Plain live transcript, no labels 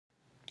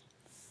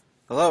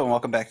Hello and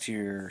welcome back to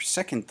your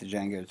second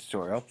Django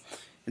tutorial.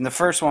 In the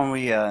first one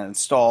we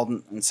installed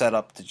and set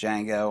up the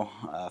Django,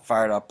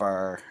 fired up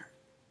our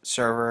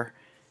server,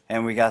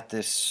 and we got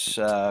this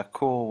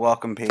cool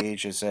welcome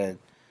page that said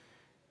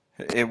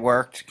it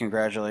worked.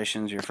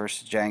 Congratulations, your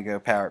first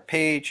Django powered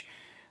page.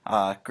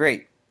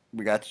 Great.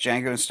 We got the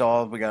Django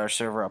installed, we got our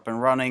server up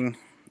and running,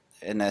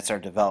 and that's our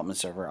development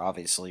server.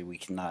 Obviously we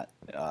cannot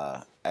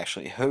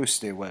actually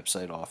host a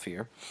website off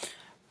here,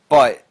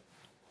 but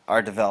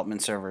our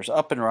development server is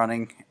up and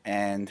running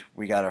and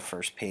we got our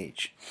first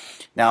page.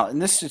 Now in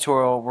this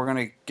tutorial we're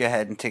going to go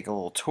ahead and take a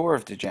little tour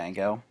of the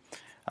Django,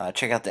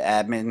 check out the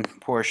admin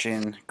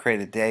portion, create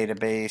a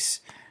database,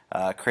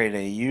 create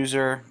a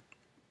user,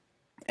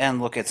 and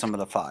look at some of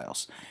the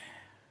files.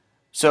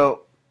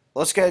 So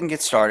let's go ahead and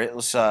get started.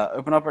 Let's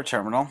open up our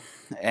terminal,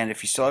 and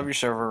if you still have your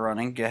server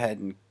running, go ahead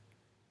and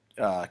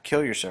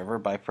kill your server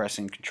by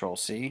pressing Control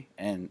C,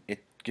 and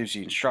it gives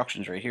you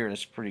instructions right here.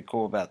 That's pretty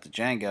cool about the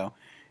Django.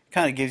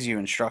 Kind of gives you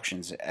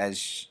instructions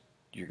as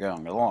you're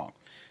going along.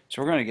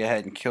 So we're going to go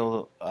ahead and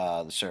kill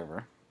the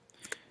server,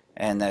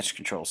 and that's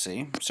Control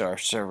C. So our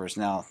server is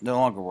now no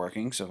longer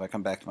working. So if I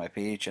come back to my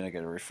page and I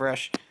go to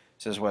refresh, it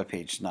says web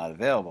page not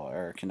available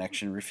or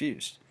connection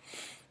refused.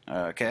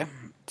 Okay,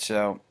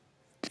 so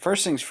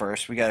first things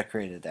first, we got to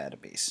create a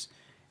database,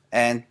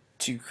 and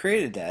to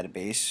create a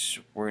database,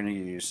 we're going to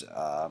use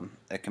a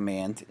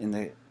command in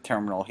the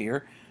terminal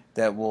here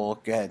that will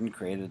go ahead and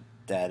create a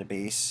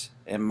database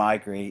and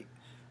migrate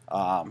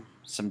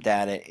some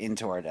data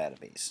into our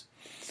database.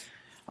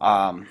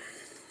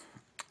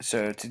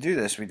 So to do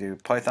this, we do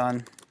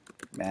Python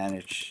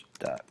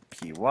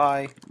manage.py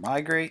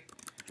migrate.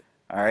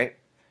 Alright,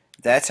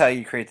 that's how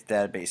you create the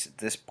database at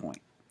this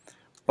point.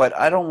 But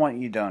I don't want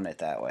you doing it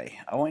that way.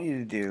 I want you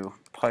to do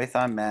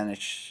Python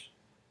manage.py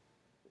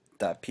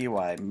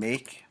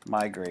make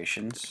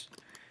migrations.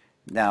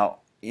 Now,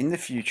 in the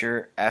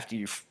future, after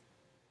you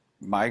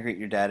migrate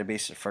your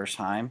database the first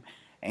time,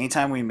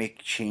 anytime we make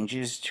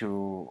changes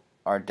to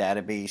our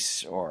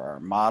database or our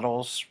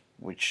models,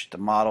 which the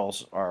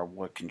models are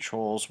what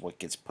controls what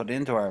gets put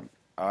into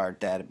our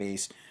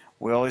database,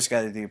 we always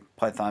got to do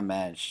Python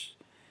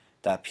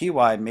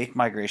manage.py make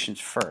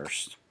migrations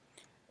first.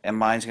 And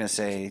mine's going to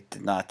say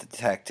did not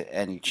detect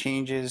any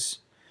changes.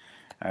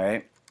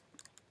 Alright.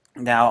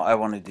 Now I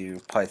want to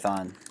do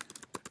Python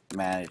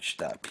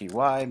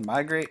manage.py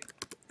migrate.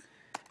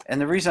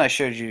 And the reason I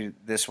showed you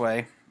this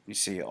way, you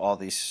see all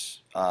this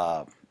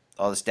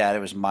data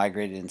was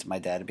migrated into my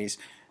database.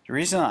 The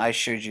reason I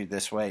showed you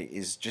this way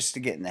is just to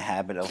get in the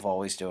habit of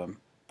always doing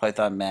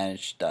Python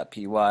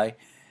manage.py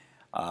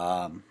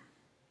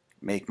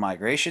make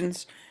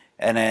migrations,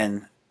 and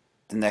then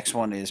the next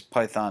one is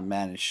Python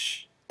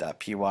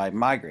manage.py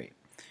migrate.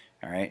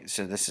 Alright,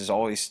 so this is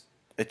always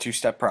a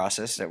two-step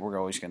process that we're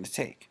always going to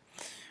take.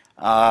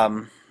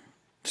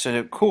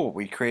 So cool,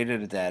 we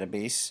created a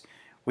database.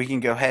 We can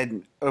go ahead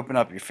and open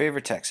up your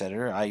favorite text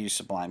editor. I use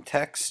Sublime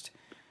Text.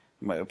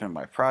 I'm going to open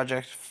my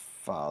project,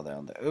 file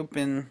down to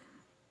open,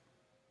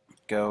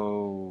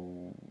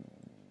 go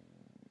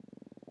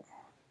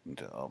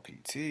into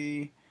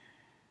LPT,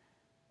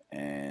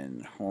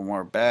 and one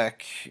more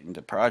back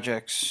into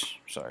projects.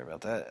 Sorry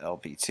about that,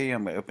 LPT.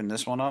 I'm going to open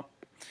this one up.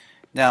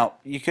 Now,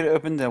 you could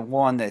open the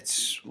one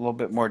that's a little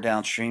bit more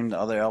downstream, the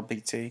other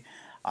LPT.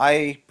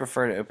 I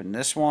prefer to open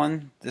this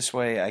one. This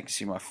way I can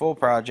see my full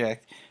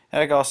project,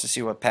 and I can also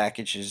see what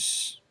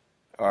packages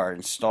are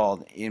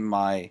installed in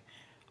my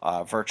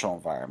virtual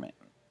environment.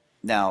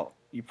 Now,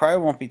 you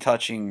probably won't be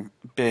touching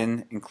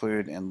bin,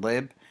 include, and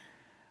lib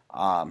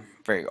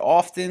very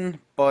often,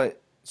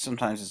 but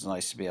sometimes it's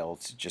nice to be able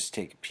to just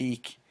take a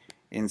peek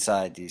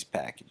inside these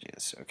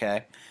packages.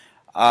 Okay.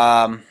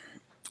 Now,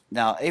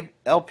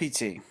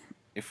 LPT.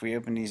 If we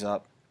open these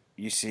up,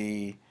 you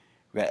see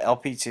we got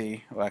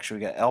LPT. Well,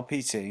 actually, we got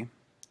LPT,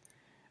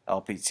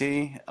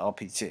 LPT,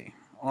 LPT.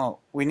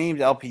 Well, we named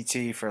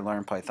LPT for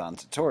Learn Python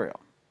tutorial.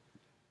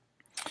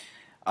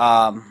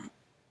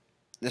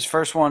 This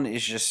first one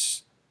is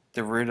just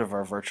the root of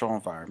our virtual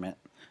environment.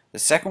 The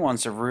second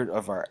one's the root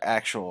of our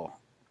actual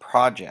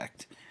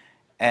project.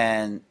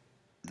 And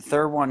the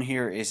third one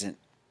here is an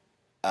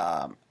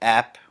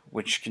app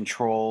which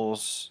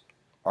controls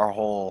our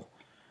whole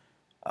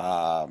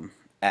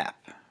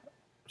app.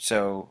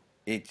 So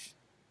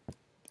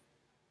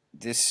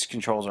this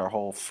controls our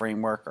whole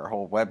framework, our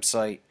whole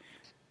website.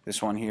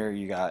 This one here,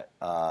 you got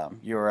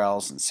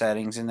URLs and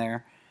settings in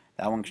there.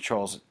 That one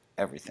controls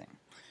everything.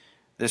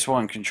 This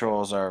one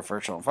controls our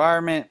virtual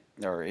environment,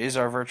 or is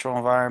our virtual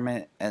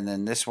environment, and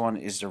then this one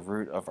is the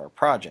root of our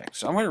project.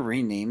 So I'm going to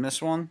rename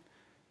this one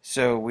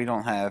so we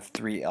don't have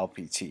three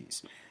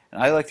LPTs.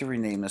 And I like to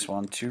rename this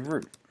one to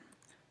root.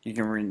 You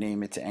can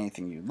rename it to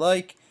anything you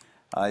like.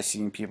 I've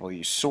seen people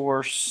use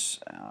source,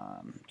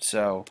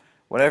 so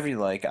whatever you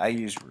like, I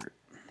use root.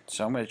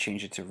 So I'm going to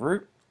change it to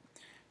root,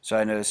 so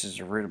I know this is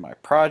the root of my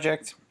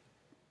project,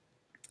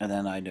 and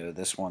then I know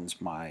this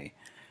one's my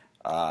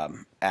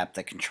app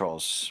that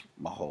controls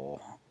my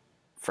whole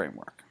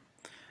framework.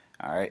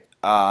 Alright,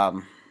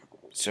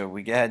 so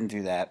we go ahead and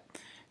do that.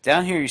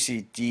 Down here you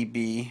see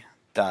db.sqlite3.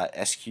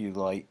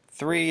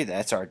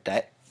 That's our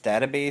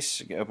database.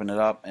 You can open it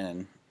up,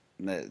 and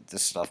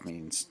this stuff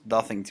means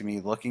nothing to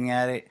me looking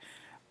at it,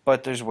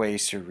 but there's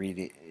ways to read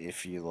it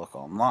if you look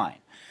online.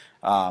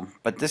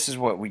 But this is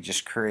what we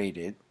just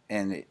created,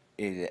 and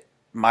it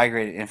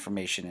migrated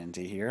information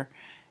into here,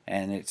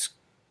 and it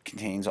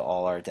contains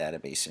all our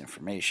database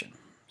information.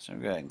 So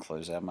go ahead and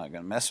close that. I'm not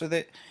going to mess with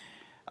it.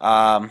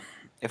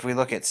 If we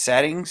look at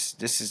settings,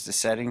 this is the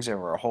settings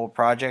over our whole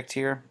project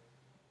here.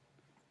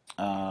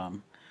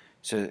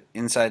 So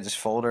inside this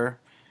folder,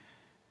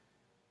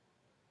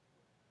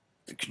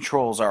 it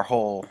controls our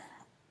whole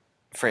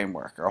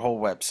framework, our whole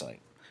website.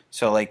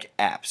 So like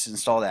apps,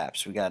 installed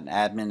apps. We got an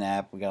admin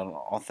app, we got an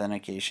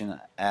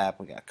authentication app,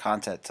 we got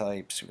content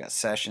types, we got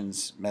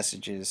sessions,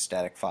 messages,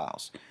 static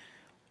files.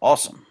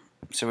 Awesome.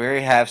 So we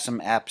already have some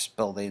apps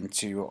built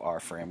into our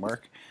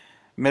framework.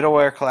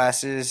 Middleware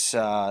classes,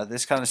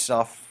 this kind of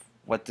stuff,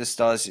 what this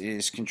does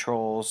is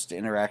controls the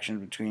interaction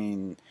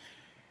between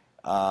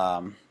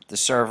the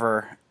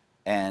server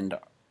and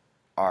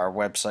our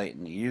website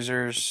and the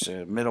users.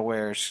 So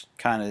middleware is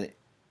kind of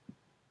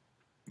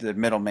the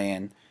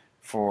middleman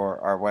for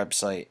our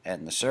website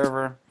and the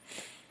server.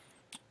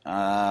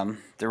 The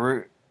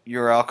root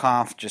URL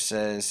conf just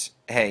says,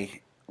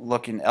 hey,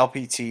 look in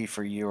LPT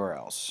for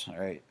URLs. All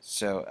right,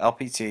 so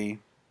LPT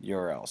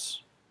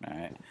URLs. All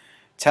right,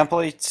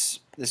 templates.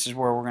 This is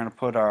where we're going to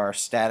put our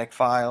static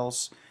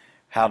files,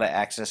 how to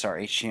access our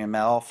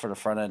HTML for the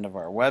front end of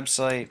our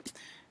website.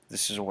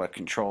 This is what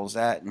controls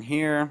that in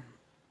here.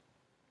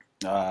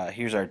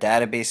 Here's our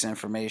database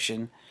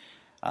information.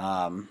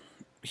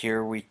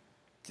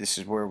 This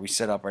is where we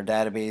set up our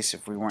database.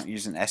 If we weren't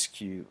using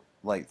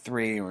SQLite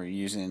 3 or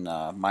using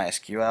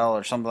MySQL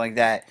or something like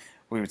that,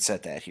 we would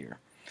set that here.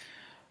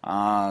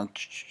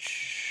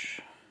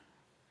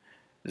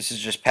 This is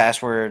just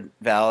password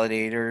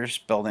validators,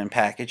 built-in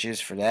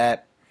packages for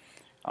that.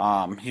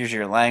 Here's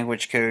your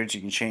language codes.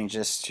 You can change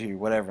this to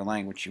whatever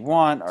language you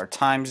want. Our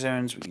time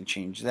zones, we can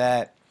change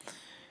that.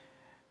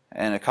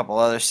 And a couple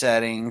other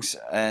settings,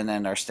 and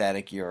then our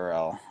static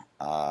URL,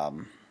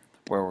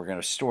 where we're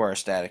going to store our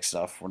static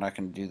stuff. We're not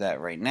going to do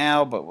that right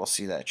now, but we'll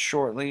see that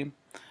shortly.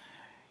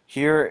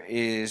 Here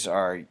is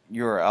our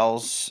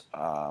URLs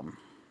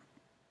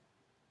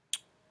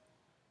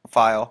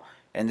file,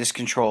 and this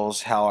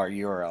controls how our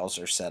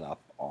URLs are set up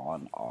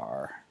on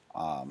our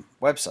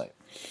website.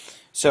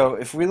 So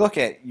if we look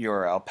at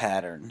URL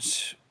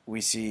patterns,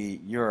 we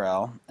see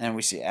URL, and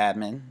we see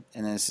admin,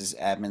 and this is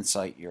admin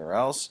site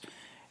URLs.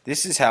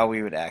 This is how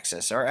we would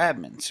access our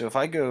admin. So if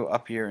I go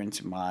up here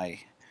into my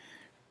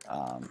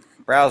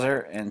browser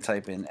and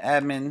type in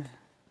admin,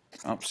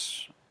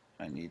 oops,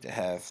 I need to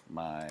have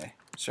my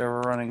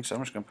server running, so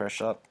I'm just going to press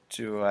up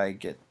till I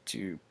get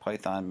to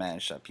python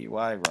manage.py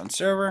run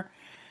server.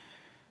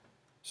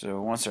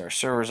 So once our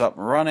server's up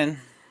and running,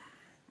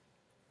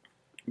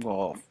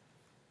 we'll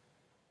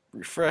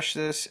refresh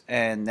this,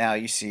 and now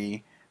you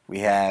see we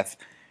have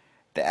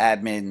the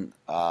admin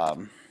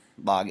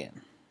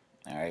login.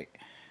 Alright,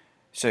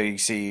 so you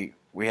see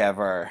we have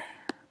our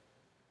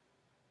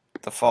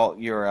default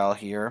URL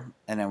here,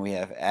 and then we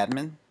have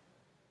admin,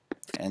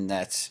 and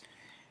that's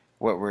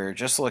what we're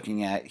just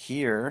looking at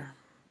here.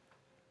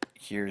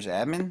 Here's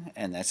admin,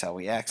 and that's how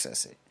we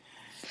access it.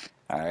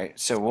 Alright,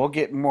 so we'll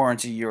get more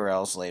into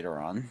URLs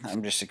later on.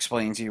 I'm just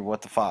explaining to you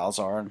what the files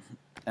are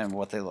and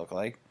what they look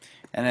like.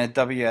 And then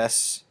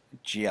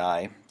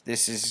WSGI,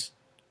 this is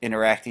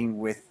interacting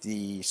with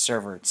the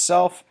server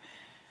itself,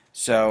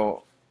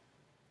 so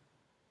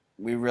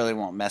we really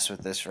won't mess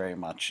with this very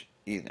much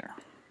either.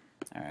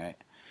 Alright,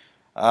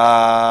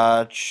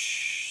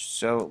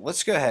 so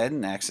let's go ahead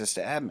and access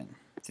the admin.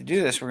 To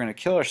do this, we're going to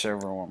kill our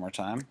server one more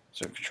time,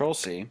 so Control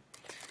C,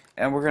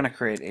 and we're going to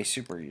create a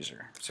super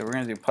user. So we're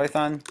going to do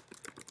python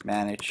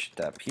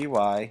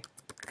manage.py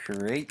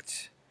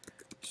create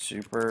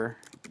super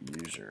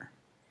user.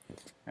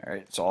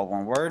 Alright, it's all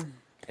one word,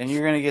 and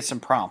you're going to get some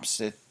prompts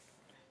that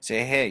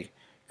say, hey,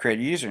 create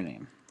a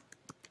username.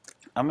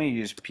 I'm going to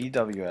use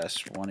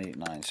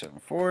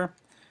PWS18974.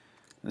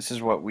 This is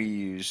what we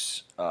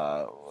use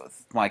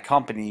with my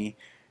company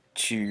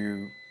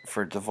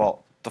for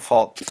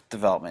default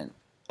development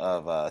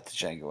of the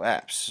Django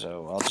apps.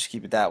 So I'll just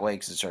keep it that way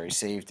because it's already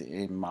saved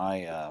in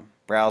my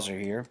browser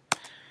here.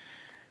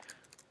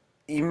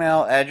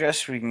 Email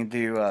address, we can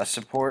do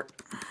support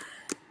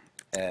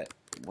at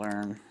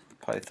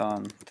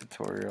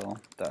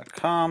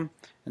learnpythontutorial.com,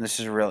 and this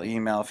is a real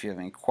email. If you have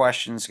any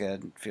questions, go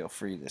ahead and feel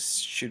free to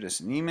shoot us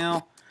an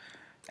email.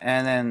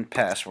 And then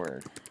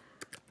password.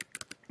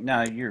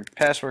 Now your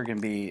password can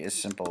be as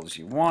simple as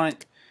you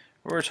want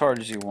or as hard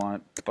as you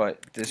want,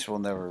 but this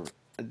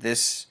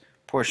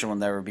portion will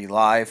never be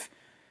live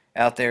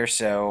out there,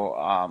 so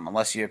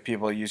unless you have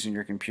people using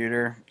your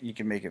computer, you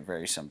can make it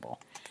very simple.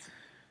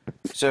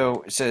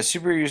 So it says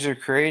super user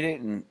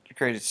created and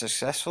created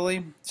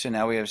successfully. So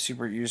now we have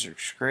super user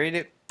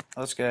created.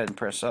 Let's go ahead and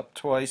press up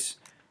twice,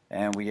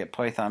 and we get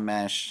python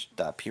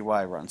manage.py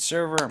run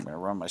server. I'm going to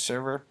run my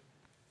server.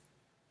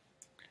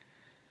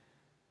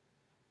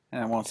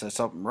 And once that's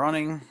up and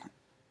running,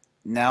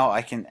 now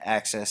I can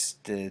access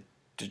the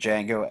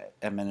Django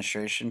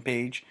administration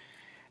page,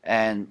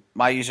 and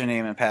my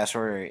username and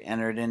password are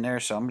entered in there,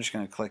 so I'm just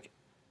going to click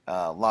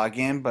log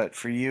in. But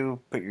for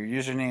you, put your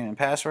username and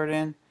password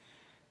in,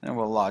 and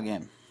we'll log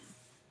in.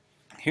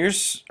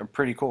 Here's a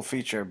pretty cool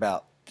feature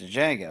about the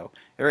Django.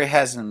 It already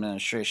has an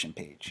administration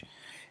page.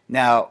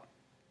 Now,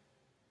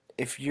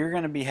 if you're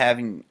going to be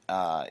having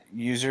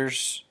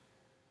users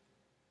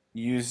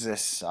use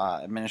this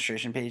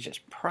administration page, it's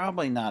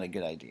probably not a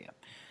good idea.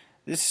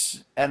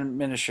 This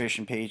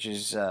administration page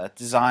is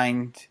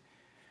designed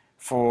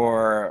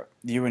for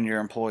you and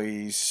your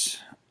employees.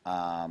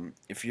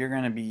 If you're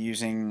going to be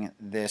using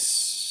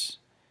this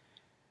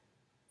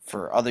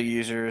for other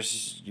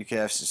users, you could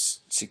have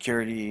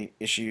security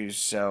issues.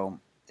 So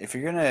if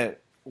you're going to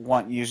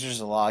want users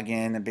to log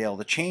in and be able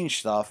to change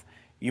stuff,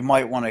 you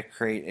might want to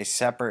create a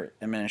separate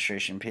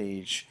administration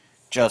page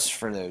just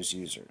for those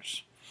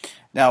users.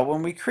 Now,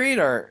 when we create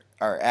our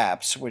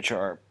apps, which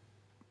are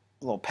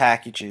little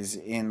packages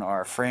in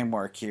our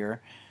framework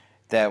here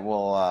that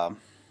we'll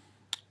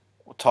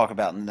talk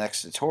about in the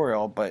next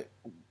tutorial, but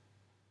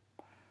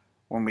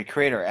when we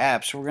create our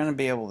apps, we're going to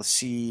be able to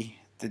see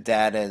the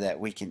data that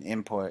we can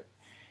input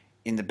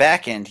in the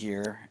back end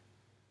here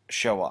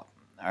show up.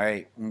 All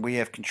right, and we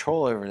have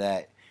control over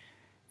that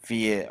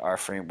via our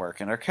framework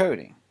and our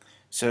coding.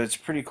 So it's a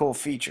pretty cool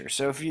feature.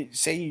 So if you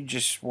say you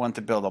just want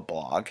to build a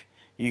blog,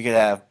 you could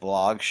have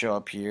blog show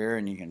up here,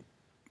 and you can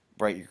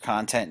write your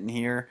content in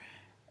here,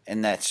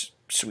 and that's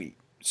sweet.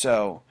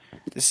 So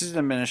this is the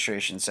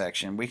administration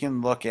section. We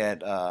can look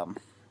at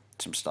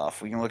some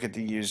stuff. We can look at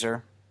the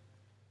user.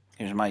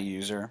 Here's my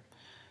user.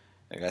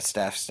 I got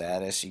staff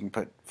status. You can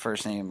put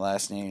first name,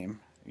 last name.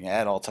 You can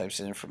add all types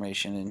of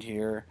information in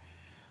here.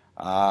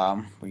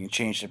 We can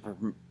change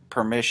the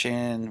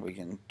permission. We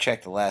can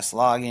check the last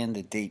login,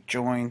 the date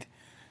joined,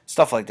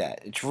 stuff like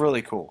that. It's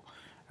really cool.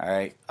 All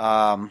right.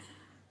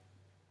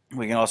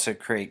 We can also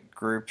create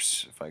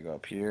groups. If I go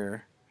up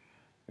here,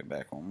 go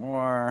back one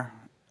more.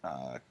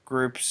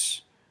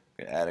 Groups.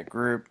 We add a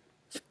group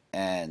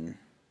and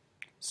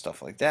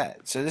stuff like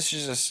that. So this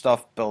is just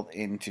stuff built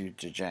into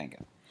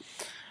Django.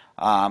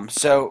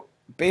 So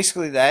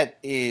basically that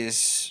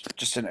is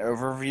just an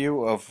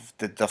overview of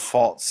the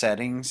default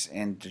settings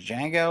in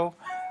Django.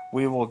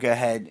 We will go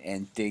ahead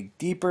and dig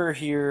deeper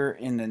here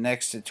in the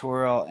next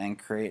tutorial and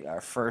create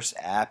our first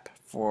app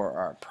for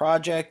our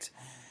project,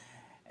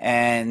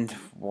 and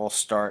we'll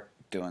start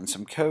doing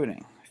some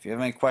coding. If you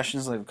have any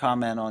questions, leave a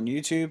comment on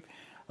YouTube.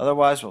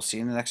 Otherwise, we'll see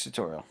you in the next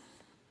tutorial.